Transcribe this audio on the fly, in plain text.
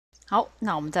好，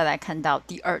那我们再来看到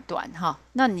第二段哈。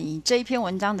那你这一篇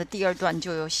文章的第二段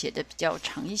就有写的比较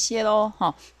长一些咯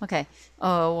哈。OK，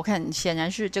我看显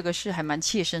然是这个是还蛮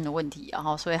切身的问题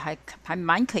啊，所以还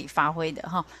蛮可以发挥的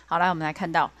哈。好，来我们来看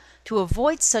到 To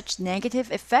avoid such negative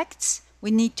effects, we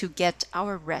need to get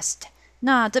our rest。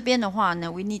那这边的话呢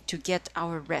 ，we need to get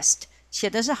our rest。写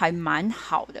的是还蛮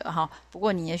好的哈，不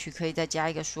过你也许可以再加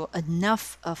一个说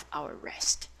enough of our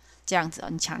rest。这样子啊，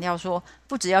你强调说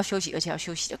不只要休息，而且要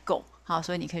休息的够。好，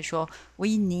所以你可以说 We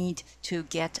need to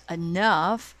get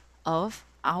enough of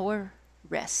our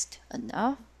rest.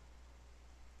 Enough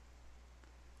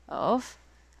of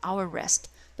our rest.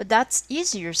 But that's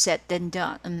easier said than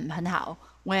done. 很好。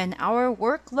When our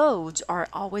workloads are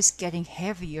always getting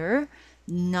heavier,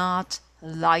 not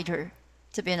lighter.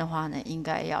 这边的话呢，应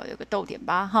该要有个逗点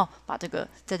吧，哈，把这个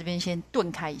在这边先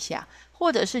顿开一下，或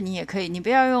者是你也可以，你不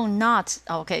要用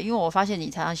not，OK，因为我发现你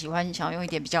常常想要用一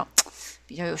点比较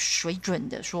有水准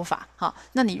的说法，哈，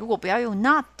那你如果不要用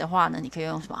not 的话呢，你可以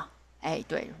用什么？哎，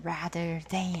对 ，rather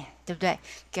than，对不对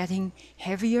 ？Getting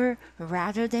heavier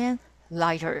rather than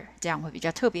lighter，这样会比较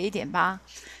特别一点吧。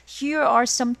Here are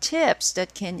some tips that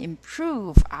can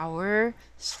improve our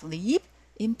sleep.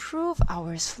 Improve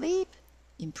our sleep.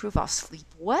 Improve our sleep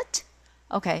what?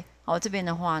 OK， 好，这边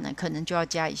的话呢，可能就要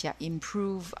加一下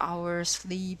improve our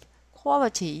sleep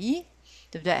quality，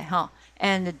对不对？哈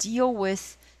 ，and deal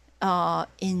with deal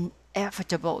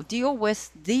with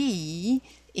the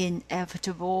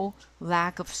inevitable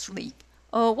lack of sleep。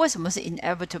为什么是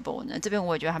inevitable 呢？这边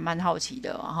我也觉得还蛮好奇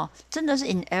的哈，真的是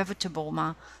inevitable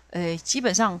吗？基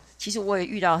本上，其实我也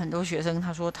遇到很多学生，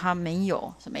他说他没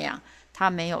有怎么样，他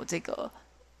没有这个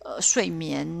睡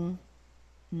眠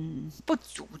不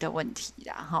足的问题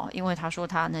啦，哈，因为他说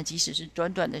他呢，即使是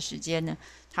短短的时间呢，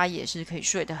他也是可以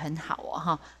睡得很好啊，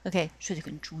哈，OK，睡得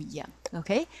跟猪一样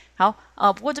，OK，好，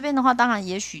不过这边的话，当然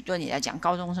也许对你来讲，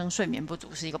高中生睡眠不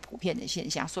足是一个普遍的现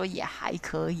象，所以也还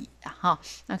可以啊，哈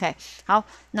，OK，好，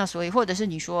那所以或者是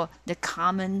你说 the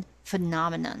common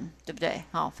phenomenon，对不对？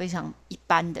好，非常一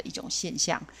般的一种现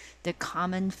象，the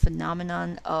common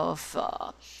phenomenon of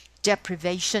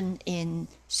deprivation in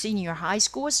senior high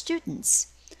school students。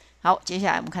好，接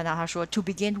下来我们看到他说 To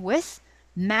begin with,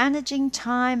 managing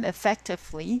time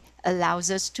effectively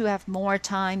allows us to have more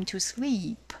time to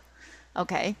sleep.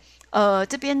 OK，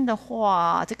这边的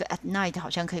话，这个 at night 好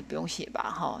像可以不用写吧，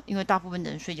哈，因为大部分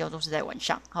的人睡觉都是在晚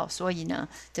上，好，所以呢，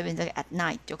这边这个 at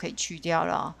night 就可以去掉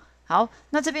了。好，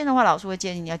那这边的话，老师会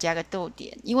建议你要加个逗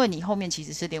点，因为你后面其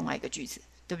实是另外一个句子，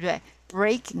对不对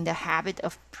？Breaking the habit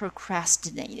of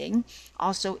procrastinating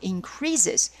also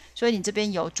increases，所以你这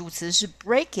边有主词是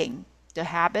breaking the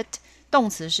habit，动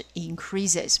词是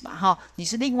increases 嘛，哈，你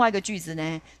是另外一个句子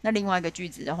呢，那另外一个句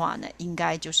子的话呢，应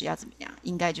该就是要怎么样？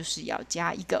应该就是要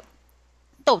加一个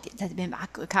逗点在这边把它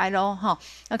隔开咯，哈。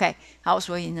OK， 好，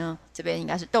所以呢，这边应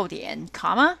该是逗点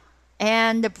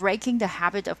comma。And breaking the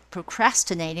habit of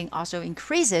procrastinating also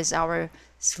increases our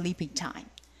sleeping time.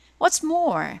 What's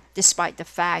more, despite the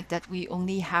fact that we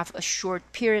only have a short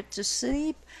period to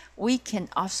sleep, we can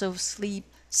also sleep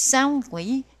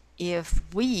soundly if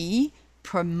we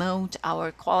promote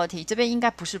our quality。这边应该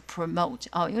不是 promote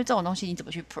哦，因为这种东西你怎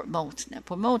么去 promote 呢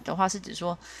？promote 的话是指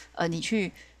说，你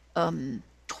去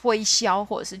推销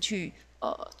或者是去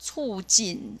促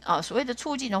进啊，所谓的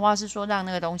促进的话是说让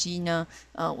那个东西呢，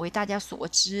为大家所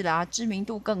知啦，知名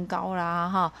度更高啦，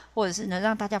哈，或者是呢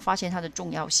让大家发现它的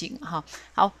重要性，哈。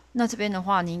好，那这边的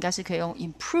话你应该是可以用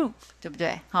improve，对不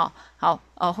对？哈，好，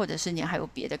或者是你还有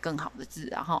别的更好的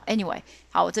字啊，哈。Anyway，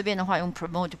 好，我这边的话用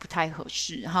promote 就不太合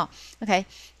适，哈。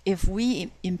OK，if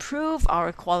we improve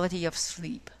our quality of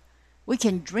sleep。We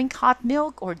can drink hot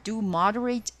milk or do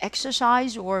moderate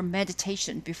exercise or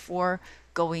meditation before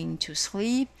going to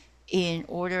sleep in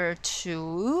order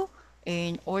to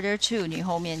你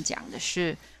后面讲的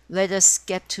是 let us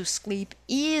get to sleep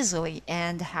easily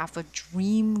and have a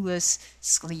dreamless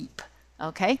sleep.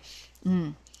 OK，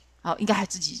 好，应该还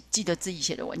自己记得自己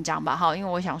写的文章吧，哈，因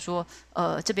为我想说，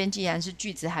这边既然是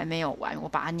句子还没有完，我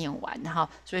把它念完，哈，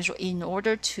所以说 in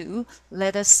order to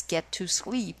let us get to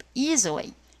sleep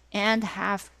easily and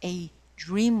have a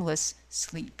dreamless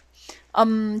sleep。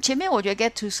前面我觉得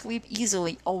get to sleep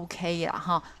easily OK 啦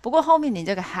哈，不过后面你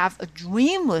这个 have a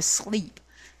dreamless sleep，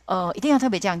一定要特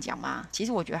别这样讲吗？其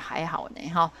实我觉得还好呢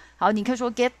哈。好，你可以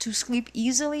说 get to sleep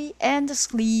easily and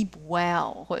sleep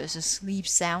well，或者是 sleep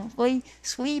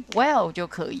soundly，sleep well 就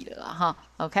可以了哈。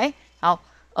OK， 好，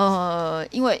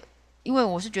因为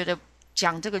我是觉得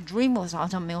讲这个 dreamless 好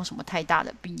像没有什么太大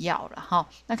的必要了哈。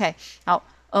OK， 好。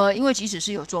因为即使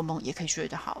是有做梦，也可以睡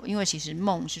得好，因为其实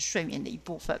梦是睡眠的一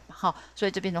部分嘛，哈。所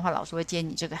以这边的话，老师会建议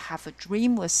你这个 have a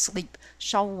dreamless sleep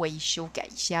稍微修改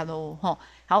一下喽，哈。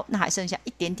好，那还剩下一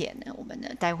点点呢，我们呢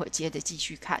待会接着继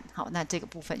续看。好，那这个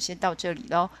部分先到这里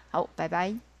喽。好，拜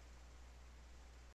拜。